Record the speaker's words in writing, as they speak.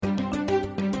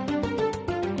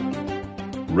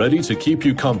ready to keep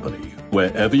you company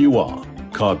wherever you are.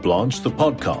 Carte Blanche, the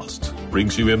podcast,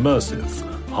 brings you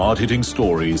immersive, hard-hitting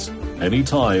stories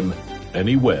anytime,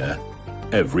 anywhere,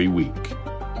 every week.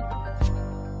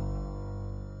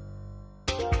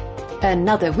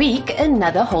 Another week,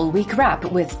 another whole week wrap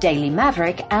with Daily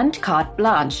Maverick and Carte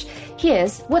Blanche.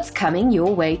 Here's what's coming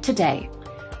your way today.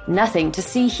 Nothing to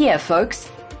see here, folks.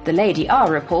 The Lady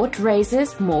R report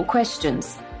raises more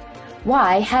questions.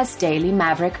 Why has Daily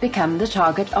Maverick become the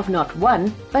target of not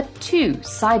one, but two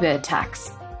cyber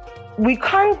attacks? We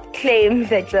can't claim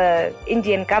that the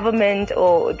Indian government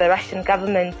or the Russian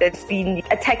government has been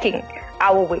attacking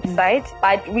our website,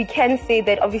 but we can say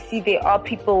that obviously there are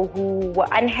people who were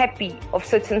unhappy of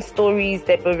certain stories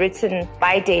that were written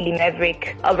by Daily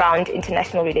Maverick around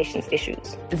international relations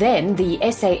issues. Then the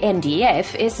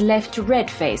SANDF is left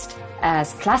red-faced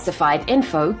as classified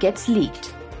info gets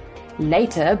leaked.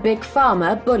 Later, Big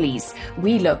Pharma bullies.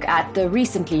 We look at the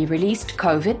recently released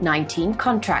COVID-19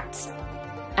 contracts.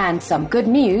 And some good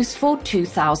news for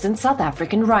 2,000 South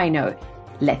African rhino.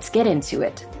 Let's get into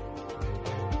it.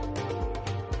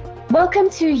 Welcome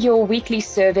to your weekly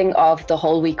serving of the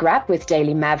Whole Week Wrap with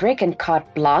Daily Maverick and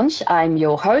Carte Blanche. I'm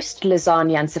your host,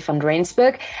 Lizanne Janse van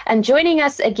Rensburg, and joining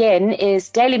us again is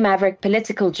Daily Maverick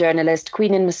political journalist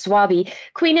Queenan Maswabi.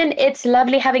 Queenan, it's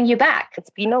lovely having you back. It's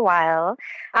been a while.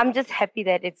 I'm just happy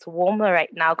that it's warmer right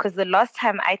now because the last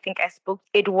time I think I spoke,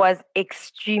 it was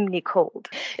extremely cold.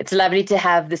 It's lovely to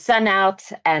have the sun out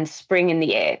and spring in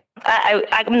the air.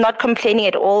 I'm not complaining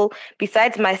at all.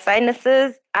 Besides my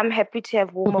sinuses, I'm happy to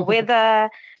have warmer weather.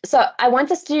 So I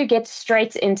want us to get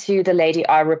straight into the Lady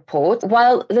R report.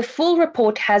 While the full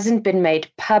report hasn't been made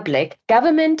public,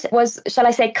 government was, shall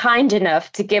I say, kind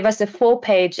enough to give us a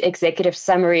 4-page executive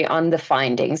summary on the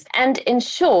findings. And in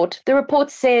short, the report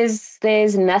says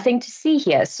there's nothing to see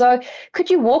here. So could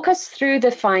you walk us through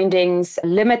the findings,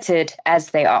 limited as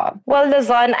they are? Well,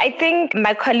 Lizanne, I think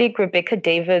my colleague Rebecca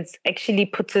Davids actually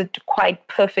put it quite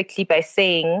perfectly by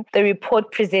saying the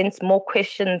report presents more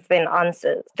questions than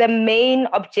answers. The main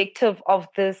objective of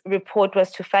this report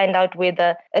was to find out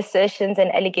whether assertions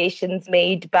and allegations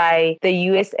made by the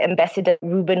US Ambassador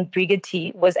Ruben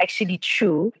Brigetti was actually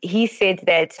true. He said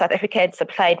that South Africa had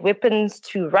supplied weapons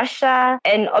to Russia,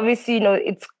 and obviously,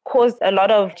 it's caused a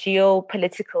lot of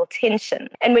geopolitical tension.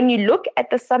 And when you look at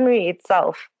the summary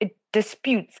itself, it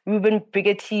disputes Ruben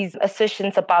Brigetti's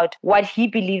assertions about what he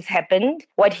believes happened,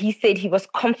 what he said he was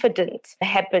confident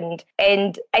happened.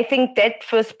 And I think that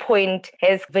first point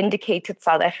has vindicated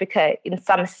South Africa in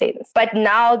some sense. But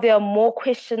now there are more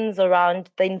questions around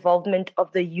the involvement of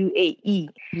the UAE,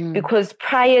 because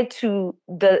prior to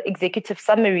the executive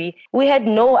summary, we had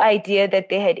no idea that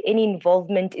they had any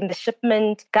involvement in the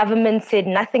shipment. Government said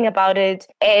nothing about it.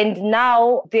 And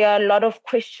now there are a lot of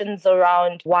questions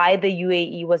around why the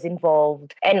UAE was involved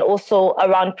and also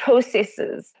around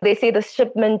processes. They say the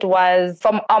shipment was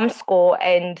from Armscor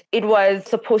and it was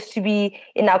supposed to be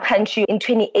in our country in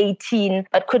 2018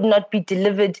 but could not be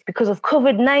delivered because of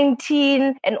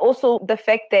COVID-19, and also the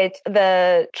fact that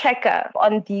the tracker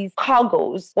on these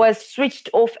cargoes was switched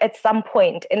off at some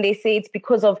point, and they say it's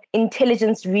because of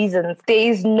intelligence reasons.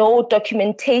 There is no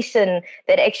documentation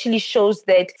that actually shows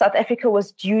that South Africa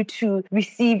was due to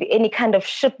receive any kind of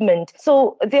shipment.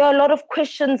 So there are a lot of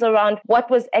questions around what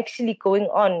was actually going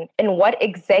on and what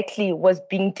exactly was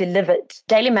being delivered.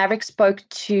 Daily Maverick spoke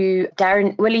to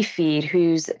Darren Willifeed,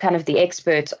 who's kind of the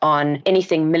expert on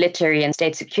anything military and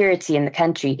state security in the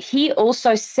country. He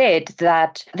also said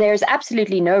that there's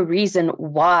absolutely no reason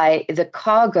why the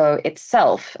cargo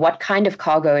itself, what kind of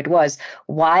cargo it was,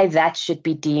 why that should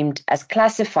be deemed as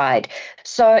classified.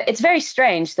 So it's very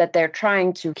strange that they're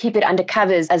trying to keep it under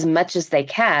covers as much as they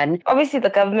can. Obviously, the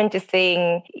government is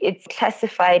saying it's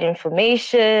classified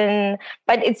information,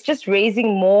 but it's just raising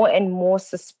more and more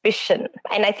suspicion.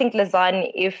 And I think,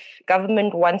 Lizanne, if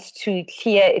government wants to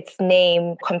clear its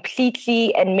name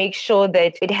completely and make sure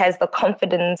that it has the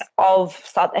confidence of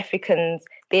South Africans,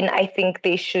 then I think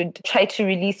they should try to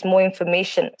release more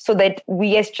information so that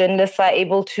we as journalists are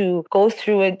able to go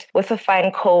through it with a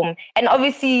fine comb. And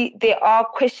obviously, there are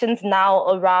questions now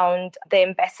around the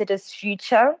ambassador's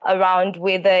future, around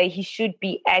whether he should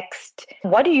be axed.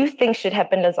 What do you think should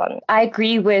happen, Lizanne? I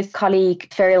agree with colleague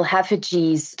Feril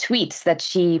Haffaj's tweets that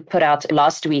she put out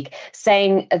last week,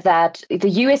 saying that the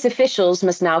US officials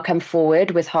must now come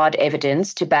forward with hard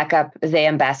evidence to back up their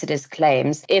ambassador's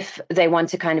claims if they want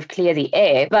to kind of clear the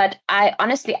air. But I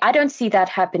don't see that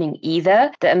happening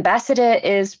either. The ambassador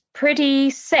is pretty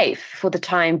safe for the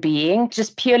time being,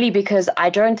 just purely because I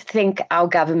don't think our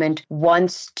government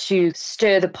wants to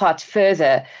stir the pot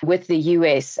further with the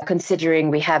US, considering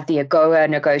we have the AGOA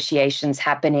negotiations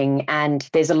happening and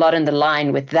there's a lot on the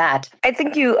line with that. I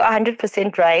think you're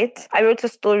 100% right. I wrote a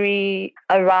story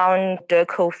around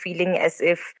DIRCO feeling as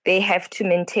if they have to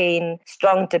maintain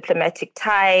strong diplomatic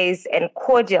ties and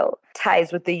cordial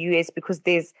ties with the US because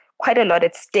there's quite a lot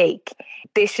at stake.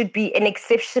 There should be an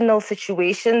exceptional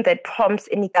situation that prompts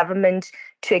any government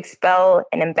to expel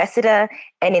an ambassador.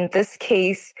 And in this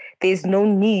case, there's no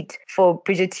need for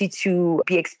Bridget to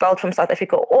be expelled from South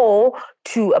Africa or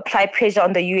to apply pressure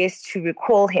on the US to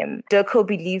recall him. DIRCO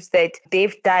believes that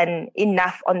they've done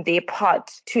enough on their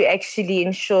part to actually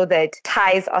ensure that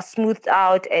ties are smoothed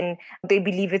out, and they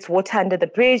believe it's water under the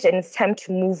bridge and it's time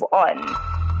to move on.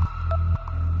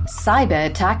 Cyber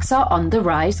attacks are on the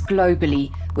rise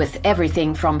globally, with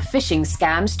everything from phishing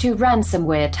scams to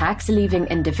ransomware attacks leaving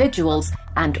individuals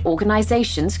and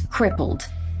organizations crippled.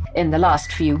 In the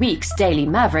last few weeks, Daily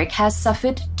Maverick has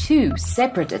suffered 2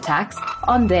 separate attacks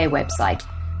on their website.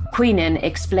 Queenan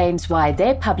explains why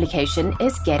their publication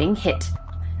is getting hit.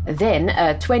 Then,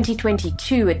 a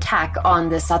 2022 attack on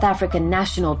the South African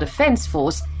National Defence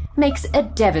Force makes a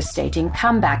devastating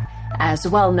comeback, as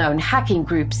well-known hacking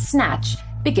group Snatch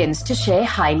begins to share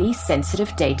highly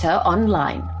sensitive data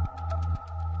online.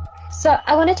 So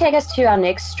I want to take us to our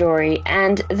next story,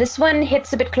 and this one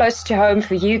hits a bit close to home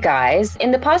for you guys. In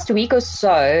the past week or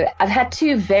so, I've had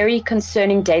 2 very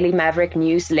concerning Daily Maverick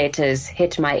newsletters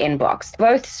hit my inbox.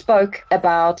 Both spoke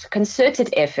about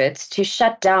concerted efforts to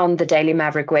shut down the Daily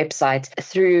Maverick website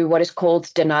through what is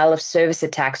called denial of service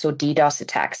attacks or DDoS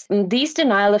attacks. These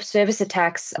denial of service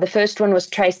attacks, the first one was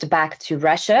traced back to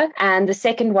Russia, and the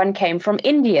second one came from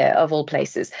India, of all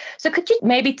places. So could you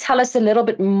maybe tell us a little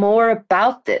bit more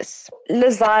about this?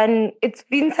 Lizanne, it's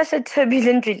been such a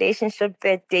turbulent relationship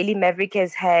that Daily Maverick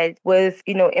has had with,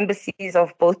 embassies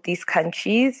of both these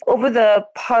countries. Over the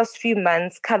past few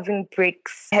months, covering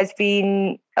BRICS has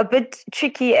been a bit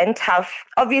tricky and tough.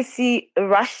 Obviously,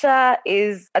 Russia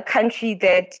is a country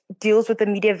that deals with the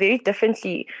media very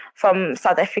differently from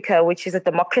South Africa, which is a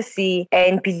democracy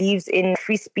and believes in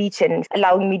free speech and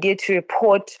allowing media to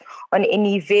report on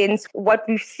any events. What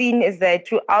we've seen is that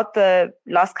throughout the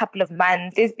last couple of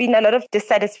months, there's been a lot of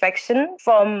dissatisfaction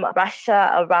from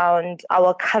Russia around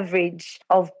our coverage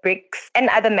of BRICS and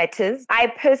other matters.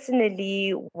 I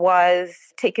personally was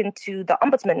taken to the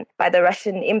ombudsman by the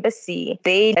Russian embassy.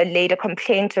 They laid a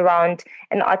complaint around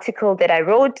an article that I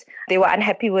wrote. They were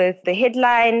unhappy with the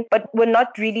headline, but were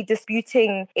not really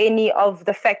disputing any of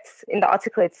the facts in the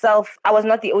article itself. I was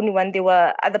not the only one. There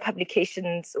were other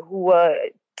publications who were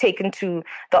taken to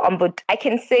the ombud. I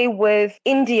can say with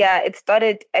India, it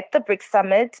started at the BRICS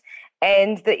summit,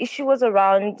 and the issue was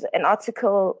around an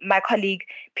article my colleague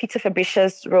Peter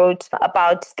Fabricius wrote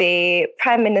about the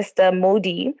Prime Minister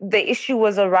Modi. The issue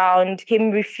was around him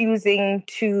refusing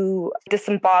to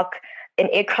disembark an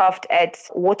aircraft at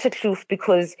Waterkloof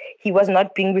because he was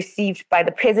not being received by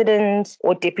the president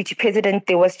or deputy president.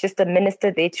 There was just a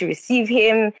minister there to receive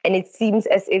him, and it seems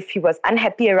as if he was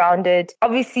unhappy around it.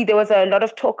 Obviously, there was a lot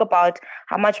of talk about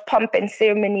how much pomp and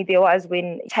ceremony there was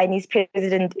when Chinese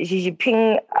President Xi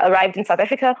Jinping arrived in South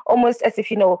Africa, almost as if,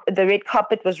 the red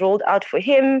carpet was rolled out for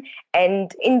him,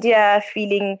 and India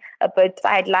feeling a bit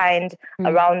sidelined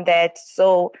around that.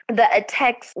 So the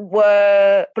attacks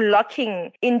were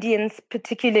blocking Indians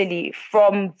particularly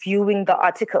from viewing the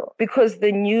article because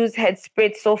the news had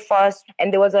spread so fast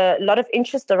and there was a lot of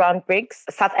interest around BRICS.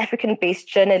 South African-based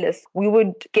journalists, we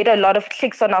would get a lot of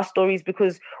clicks on our stories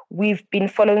because we've been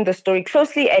following the story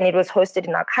closely and it was hosted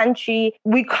in our country.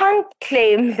 We can't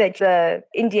claim that the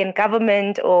Indian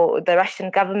government or the Russian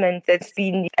government that's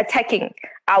been attacking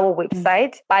our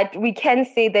website, but we can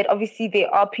say that obviously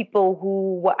there are people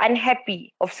who were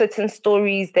unhappy of certain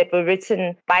stories that were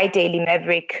written by Daily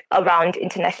Maverick around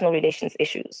international relations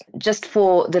issues. Just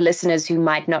for the listeners who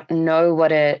might not know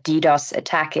what a DDoS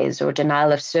attack is or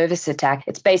denial of service attack,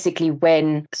 it's basically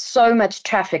when so much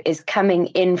traffic is coming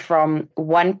in from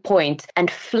one point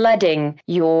and flooding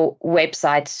your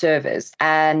website servers.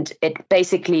 And it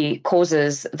basically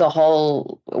causes the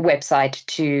whole website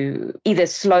to either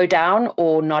slow down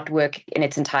or or not work in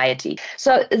its entirety.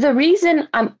 So the reason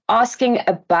I'm asking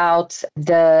about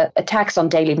the attacks on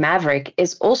Daily Maverick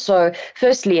is also,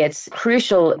 firstly, it's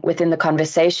crucial within the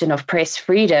conversation of press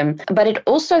freedom, but it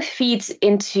also feeds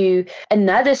into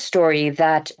another story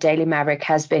that Daily Maverick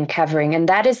has been covering, and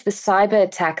that is the cyber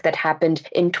attack that happened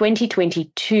in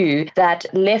 2022 that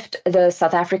left the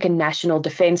South African National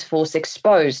Defence Force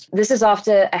exposed. This is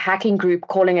after a hacking group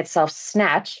calling itself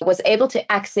Snatch was able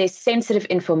to access sensitive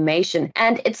information,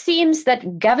 and it seems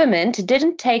that government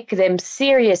didn't take them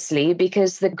seriously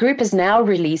because the group has now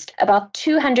released about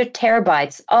 200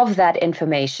 terabytes of that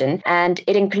information, and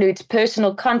it includes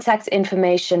personal contact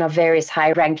information of various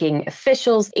high-ranking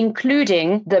officials,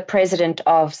 including the President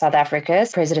of South Africa,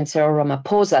 President Cyril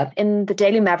Ramaphosa. In the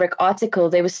Daily Maverick article,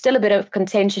 there was still a bit of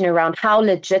contention around how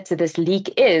legit this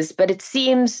leak is, but it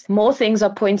seems more things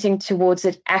are pointing towards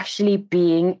it actually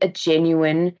being a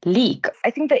genuine leak.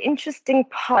 I think the interesting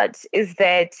part is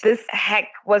that this hack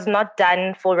was not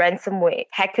done for ransomware.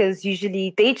 Hackers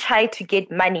usually, they try to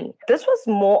get money. This was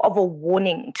more of a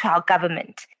warning to our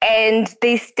government. And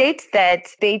they state that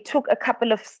they took a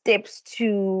couple of steps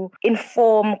to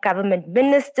inform government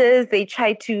ministers. They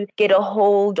tried to get a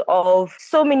hold of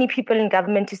so many people in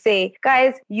government to say,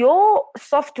 guys, your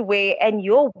software and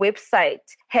your website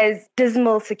has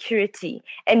dismal security.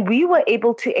 And we were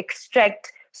able to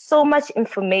extract so much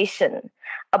information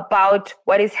about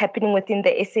what is happening within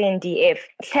the SANDF.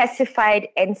 Classified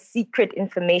and secret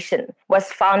information was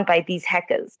found by these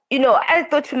hackers. I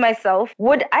thought to myself,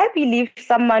 would I believe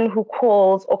someone who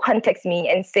calls or contacts me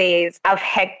and says, I've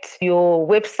hacked your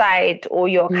website or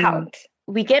your account?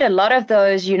 We get a lot of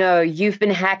those, you've been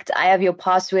hacked, I have your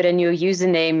password and your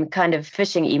username kind of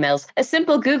phishing emails. A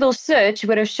simple Google search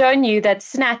would have shown you that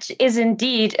Snatch is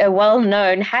indeed a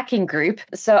well-known hacking group.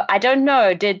 So I don't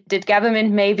know, did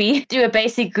government maybe do a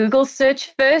basic Google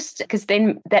search first? Because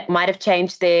then that might have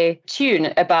changed their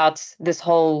tune about this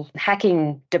whole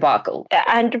hacking debacle.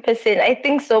 100%. I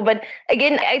think so. But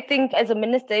again, I think as a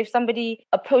minister, if somebody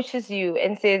approaches you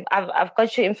and says, I've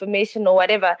got your information or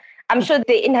whatever, I'm sure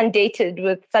they're inundated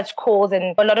with such calls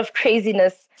and a lot of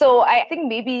craziness. So I think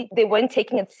maybe they weren't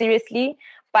taking it seriously,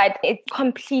 but it's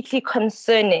completely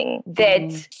concerning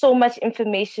that so much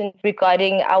information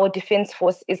regarding our defense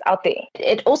force is out there.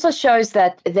 It also shows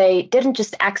that they didn't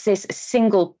just access a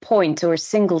single point or a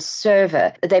single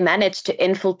server. They managed to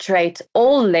infiltrate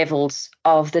all levels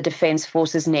of the Defence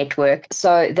Forces network.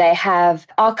 So they have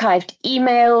archived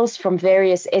emails from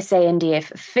various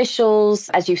SANDF officials.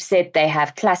 As you've said, they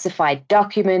have classified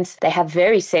documents. They have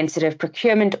very sensitive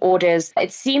procurement orders.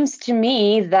 It seems to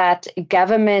me that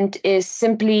government is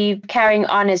simply carrying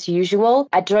on as usual.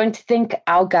 I don't think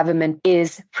our government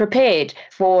is prepared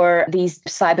for these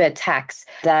cyber attacks,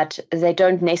 that they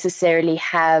don't necessarily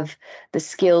have the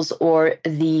skills or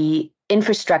the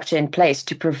infrastructure in place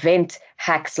to prevent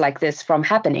hacks like this from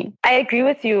happening. I agree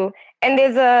with you. And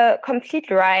there's a complete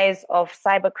rise of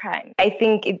cybercrime. I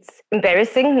think it's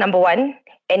embarrassing, number one,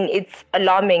 and it's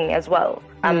alarming as well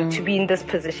to be in this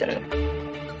position.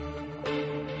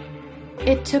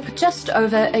 It took just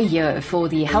over a year for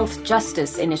the Health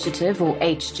Justice Initiative, or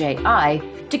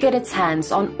HJI, to get its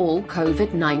hands on all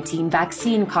COVID-19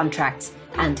 vaccine contracts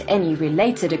and any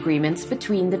related agreements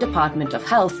between the Department of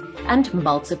Health and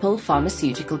multiple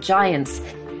pharmaceutical giants.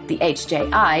 The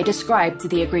HJI described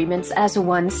the agreements as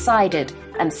one-sided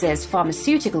and says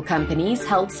pharmaceutical companies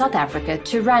held South Africa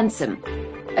to ransom.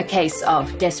 A case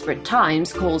of desperate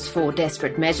times calls for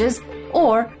desperate measures,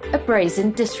 or a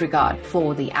brazen disregard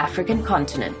for the African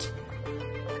continent.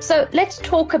 So let's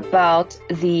talk about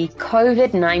the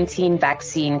COVID-19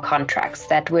 vaccine contracts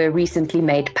that were recently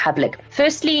made public.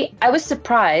 Firstly, I was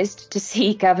surprised to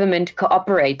see government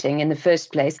cooperating in the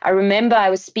first place. I remember I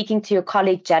was speaking to your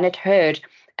colleague Janet Hurd,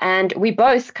 and we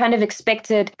both kind of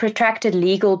expected protracted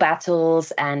legal battles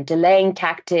and delaying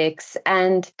tactics,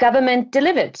 and government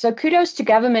delivered. So kudos to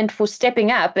government for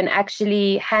stepping up and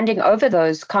actually handing over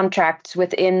those contracts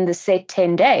within the set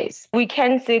 10 days. We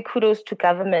can say kudos to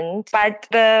government, but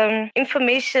the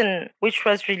information which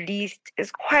was released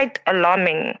is quite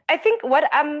alarming. I think what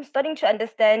I'm starting to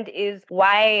understand is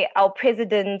why our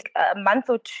president a month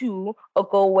or two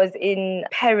ago was in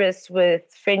Paris with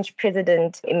French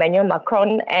President Emmanuel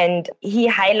Macron, and he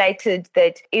highlighted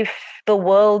that if the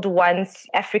world wants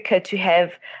Africa to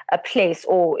have a place,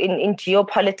 or in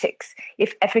geopolitics,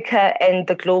 if Africa and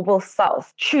the global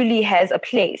south truly has a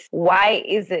place, why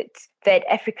is it that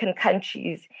African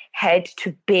countries had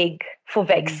to beg for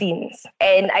vaccines?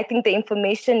 And I think the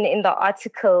information in the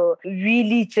article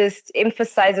really just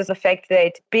emphasizes the fact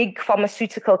that big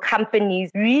pharmaceutical companies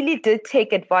really did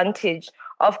take advantage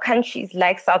of countries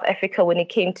like South Africa when it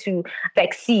came to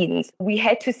vaccines. We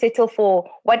had to settle for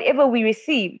whatever we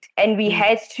received, and we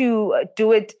had to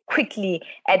do it quickly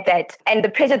at that. And the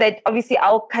pressure that obviously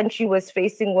our country was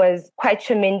facing was quite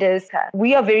tremendous.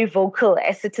 We are very vocal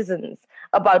as citizens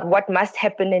about what must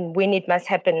happen and when it must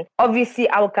happen. Obviously,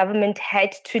 our government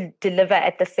had to deliver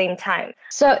at the same time.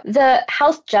 So the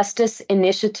Health Justice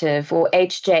Initiative, or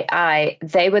HJI,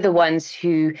 they were the ones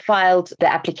who filed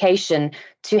the application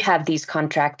to have these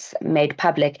contracts made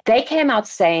public. They came out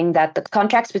saying that the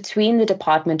contracts between the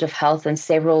Department of Health and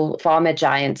several pharma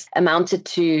giants amounted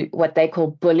to what they call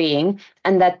bullying,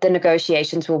 and that the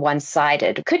negotiations were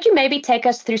one-sided. Could you maybe take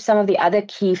us through some of the other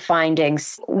key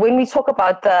findings? When we talk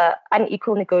about the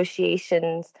unequal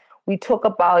negotiations, we talk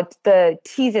about the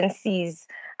T's and C's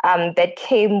that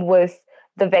came with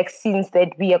the vaccines that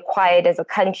we acquired as a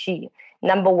country.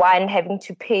 Number one, having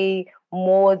to pay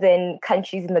more than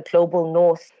countries in the global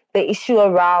north. The issue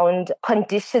around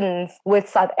conditions with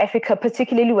South Africa,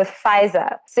 particularly with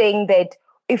Pfizer, saying that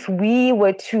if we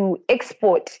were to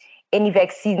export any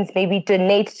vaccines, maybe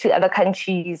donate to other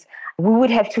countries, we would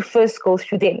have to first go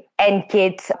through them and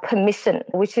get permission,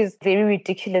 which is very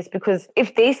ridiculous, because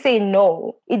if they say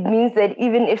no, it means that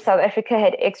even if South Africa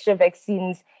had extra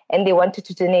vaccines and they wanted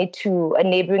to donate to a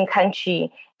neighboring country,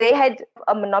 they had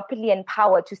a monopoly and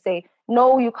power to say,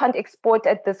 no, you can't export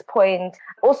at this point.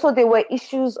 Also, there were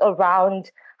issues around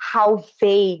how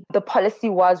vague the policy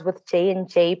was with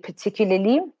J&J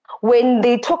particularly. When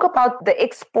they talk about the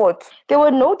export, there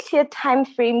were no clear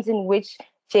timeframes in which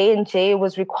J&J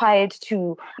was required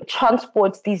to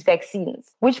transport these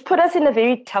vaccines, which put us in a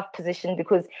very tough position,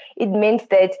 because it meant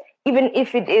that even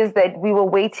if it is that we were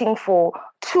waiting for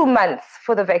 2 months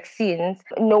for the vaccines,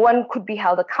 no one could be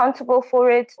held accountable for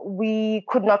it. We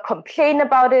could not complain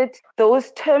about it.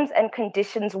 Those terms and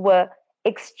conditions were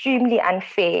extremely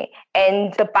unfair,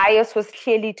 and the bias was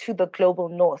clearly to the global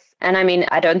north. And I mean,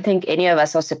 I don't think any of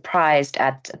us are surprised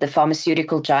at the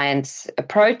pharmaceutical giants'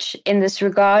 approach in this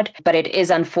regard, but it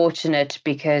is unfortunate,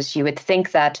 because you would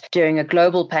think that during a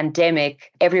global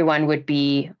pandemic, everyone would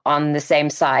be on the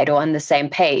same side or on the same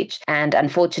page. And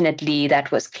unfortunately,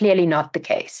 that was clearly not the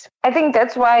case. I think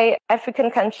that's why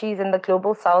African countries in the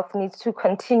global south need to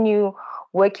continue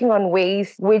working on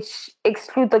ways which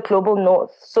exclude the global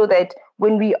north, so that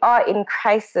when we are in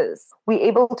crisis, we're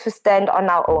able to stand on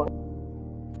our own.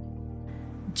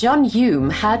 John Hume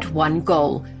had one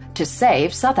goal: to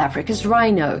save South Africa's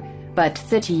rhino. But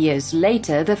 30 years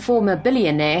later, the former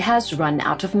billionaire has run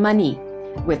out of money.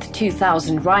 With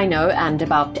 2,000 rhino and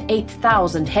about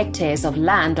 8,000 hectares of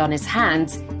land on his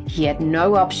hands, he had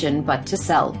no option but to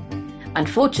sell.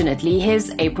 Unfortunately,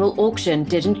 his April auction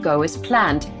didn't go as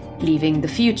planned, leaving the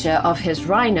future of his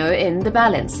rhino in the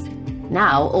balance.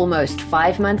 Now, almost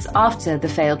 5 months after the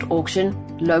failed auction,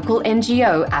 local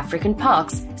NGO African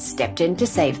Parks stepped in to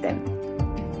save them.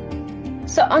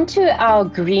 So onto our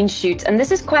green shoot, and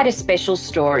this is quite a special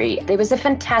story. There was a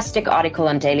fantastic article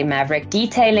on Daily Maverick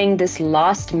detailing this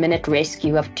last-minute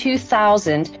rescue of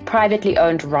 2,000 privately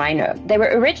owned rhino. They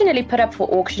were originally put up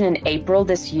for auction in April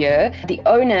this year. The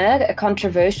owner, a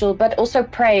controversial but also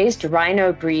praised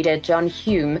rhino breeder John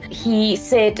Hume, he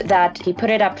said that he put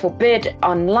it up for bid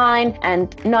online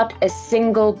and not a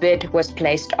single bid was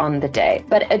placed on the day.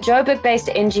 But a Joburg-based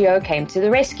NGO came to the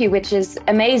rescue, which is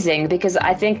amazing, because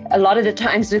I think a lot of the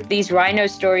times with these rhino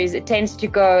stories, it tends to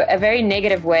go a very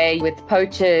negative way with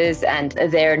poachers and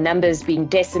their numbers being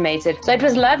decimated. So it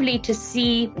was lovely to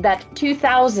see that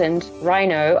 2,000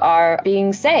 rhino are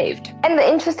being saved. And the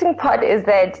interesting part is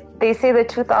that they say the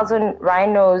 2,000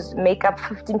 rhinos make up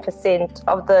 15%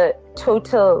 of the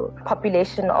total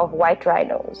population of white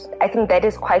rhinos. I think that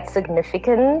is quite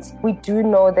significant. We do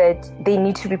know that they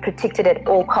need to be protected at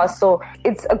all costs. So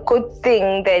it's a good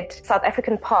thing that South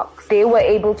African Parks, they were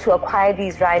able to acquire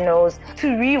these rhinos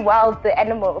to re-wild the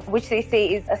animals, which they say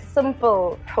is a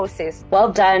simple process.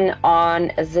 Well done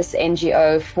on this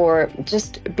NGO for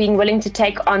just being willing to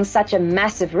take on such a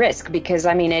massive risk, because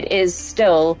I mean, it is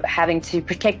still having to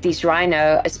protect these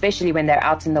rhino, especially when they're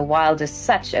out in the wild, is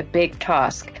such a big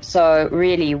task. So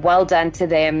really well done to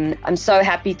them. I'm so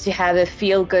happy to have a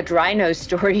feel-good rhino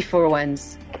story for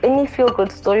once. Any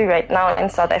feel-good story right now in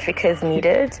South Africa is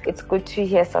needed. It's good to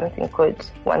hear something good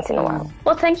once in a while.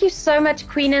 Well, thank you so much,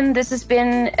 Queenan. This has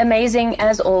been amazing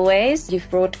as always. You've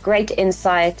brought great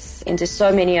insights into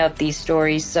so many of these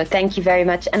stories. So thank you very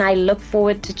much. And I look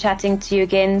forward to chatting to you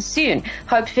again soon.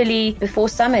 Hopefully before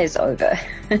summer is over.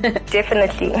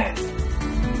 Definitely.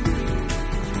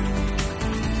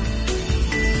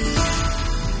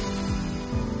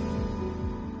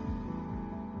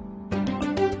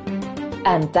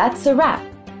 And that's a wrap.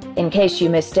 In case you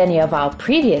missed any of our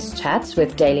previous chats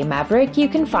with Daily Maverick, you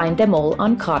can find them all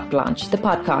on Carte Blanche, the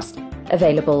podcast,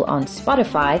 available on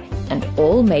Spotify and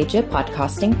all major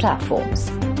podcasting platforms.